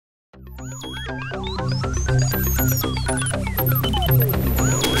Hello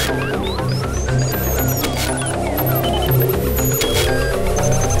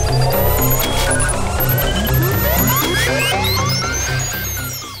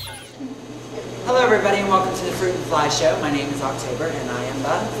everybody and welcome to the Fruit and Fly Show. My name is October and I am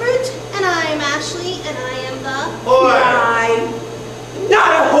the Fruit, and I am Ashley, and I am the whore.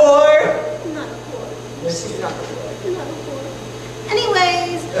 Not a whore! Not a whore. She's not a whore. Not a whore.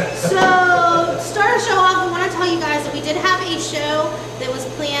 Anyways, so to start the show off, I want to tell you guys that we did have a show that was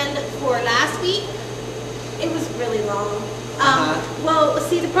planned for last week. It was really long. Well,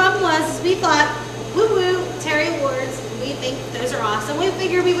 see, the problem was we thought, woo woo, Terry Awards. We think those are awesome. We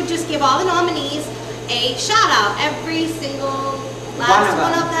figured we would just give all the nominees a shout out. Every single last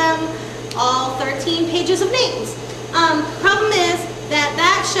one of them, all 13 pages of names. Problem is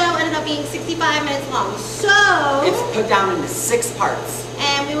that show ended up being 65 minutes long. So it's put down into 6 parts.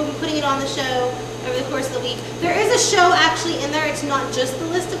 And we will be putting it on the show over the course of the week. There is a show actually in there. It's not just the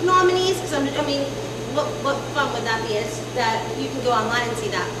list of nominees, because I mean, what fun would that be? It's that you can go online and see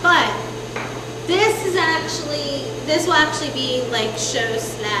that. But this will actually be like show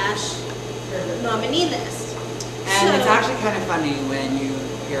 / nominee list. And so, it's actually kind of funny when you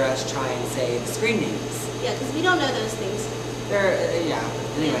hear us try and say the screen names. Yeah, because we don't know those things. They're, yeah,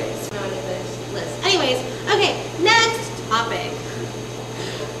 anyways. No one knows this list. Anyways, okay, next topic.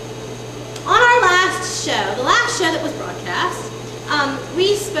 On our last show, the last show that was broadcast,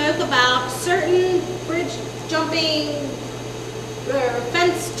 we spoke about certain bridge jumping,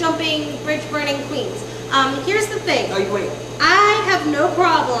 fence jumping, bridge burning queens. Here's the thing. Oh, wait. I have no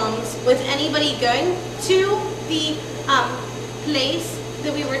problems with anybody going to the place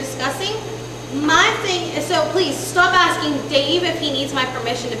that we were discussing. My thing is, so please stop asking Dave if he needs my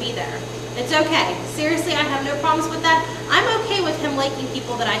permission to be there. It's okay. Seriously, I have no problems with that. I'm okay with him liking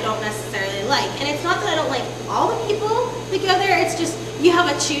people that I don't necessarily like. And it's not that I don't like all the people that go there, it's just you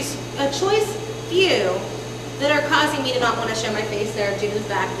have a choice few that are causing me to not want to show my face there due to the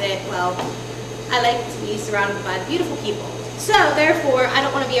fact that, well, I like to be surrounded by beautiful people. So therefore, I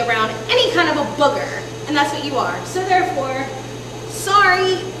don't want to be around any kind of a booger. And that's what you are. So therefore,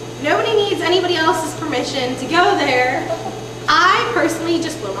 sorry, nobody needs anybody else's permission to go there. I personally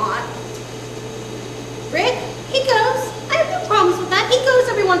just will not. Rick, he goes. I have no problems with that. He goes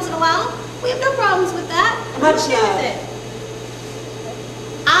every once in a while. We have no problems with that. I'm okay with it.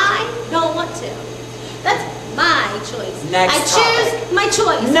 I don't want to. That's my choice. Next I choose topic. my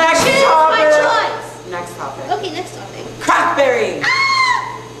choice. Next I choose topic. my choice. Next topic. Okay, next topic. Crackberry.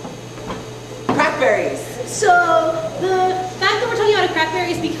 Ah! Crackberries. So the fact that we're talking about a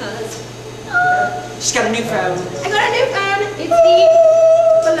Crackberry is because She's got a new phone. I got a new phone. It's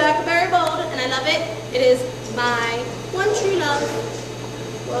the Blackberry Bold, and I love it. It is my one true love.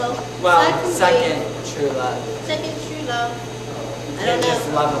 Well, second true love. Second true love. I You don't just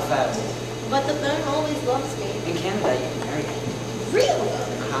know. love a phone. But the phone always loves me. In Canada, you can marry it. Really?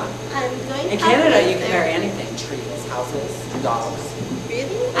 I'm going to In Canada, you can marry anything. Trees, houses, dogs.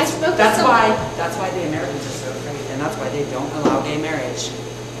 Really? I spoke to That's someone. why the Americans are so afraid, and that's why they don't allow gay marriage.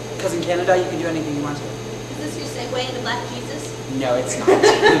 Because in Canada, you can do anything you want to. Is this your segue into Black Jesus? No, it's not.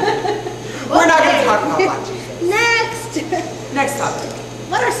 We're not going to talk about Black Jesus. Next! Next topic.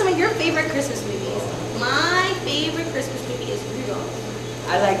 What are some of your favorite Christmas movies? My favorite Christmas movie is Rudolph.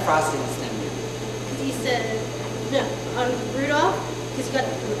 I like Frosty the Snowman. Because he said, no, on Rudolph, because you got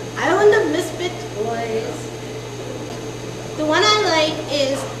the Island of Misfit Toys. The one I like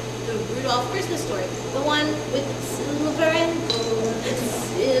is the Rudolph Christmas Story. The one with silver and gold,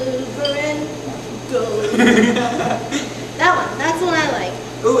 silver and gold. That one, that's the one I like.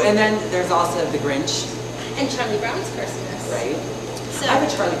 Ooh, and then there's also The Grinch. And Charlie Brown's Christmas. Right? So, I have a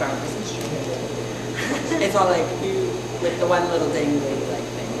Charlie Brown Christmas tree. It's all like, with the one little dangly like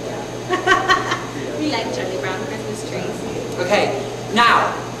thing. Yeah. we like Charlie Brown Christmas trees. Okay,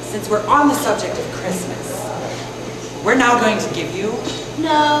 now, since we're on the subject of Christmas, we're now going to give you...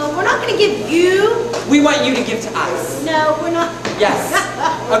 No, we're not going to give you... We want you to give to us. No, we're not... Yes.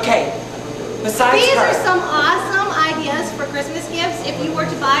 Okay. Besides These her, are some awesome ideas for Christmas gifts. If you were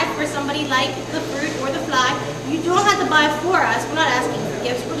to buy for somebody like the fruit or the fly, you don't have to buy for us. We're not asking for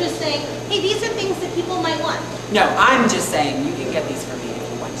gifts. We're just saying, hey, these are things that people might want. No, I'm just saying you can get these for me if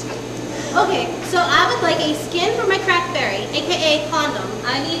you want to. Okay, so I would like a skin for my Crackberry, aka condom.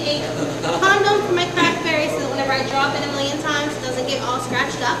 I need a condom for my Crackberry so that whenever I drop it a million times, it doesn't get all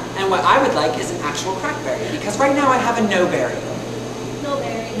scratched up. And what I would like is an actual Crackberry, because right now I have a no berry. No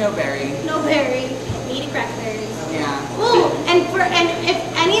berry. No berry. No berry. Need a Crackberry. Yeah. Ooh, and if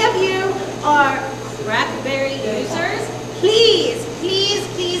any of you are Crackberry users, please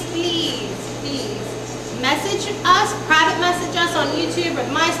message us, private message us on YouTube or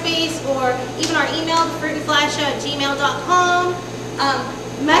MySpace, or even our email, thefruityflyshow@gmail.com.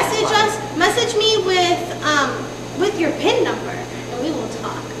 Message me with your PIN number, and we will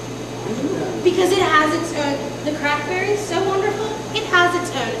talk. Because it has its own, the Crackberry is so wonderful, it has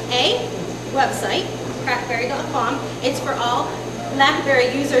its own website, crackberry.com. It's for all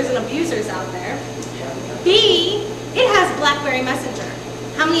BlackBerry users and abusers out there. B, it has BlackBerry Messenger.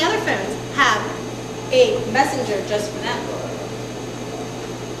 How many other phones have a messenger just for them?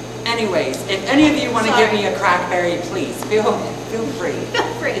 Anyways, if any of you want to give me a Crackberry, please feel free. Feel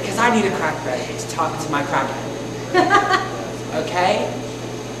free. Because I need a Crackberry to talk to my Crackberry. Okay?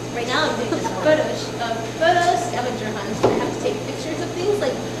 Right now I'm doing this photo scavenger hunt. I have to take pictures of things.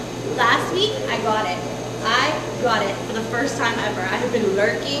 Like last week, I got it. I got it for the first time ever. I have been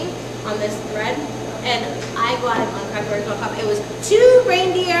lurking on this thread, and I got it on crackberry.com. It was 2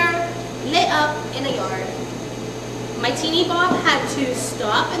 reindeer lit up in a yard. My teeny Bob had to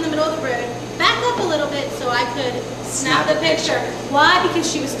stop in the middle of the road, back up a little bit so I could snap the picture. Why? Because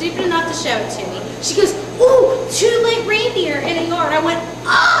she was stupid enough to show it to me. She goes, ooh, 2 lit reindeer in a yard. I went,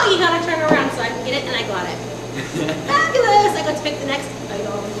 oh, you gotta turn around so I can get it, and I got it. Fabulous! I got to pick the next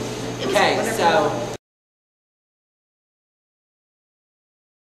item. Okay, so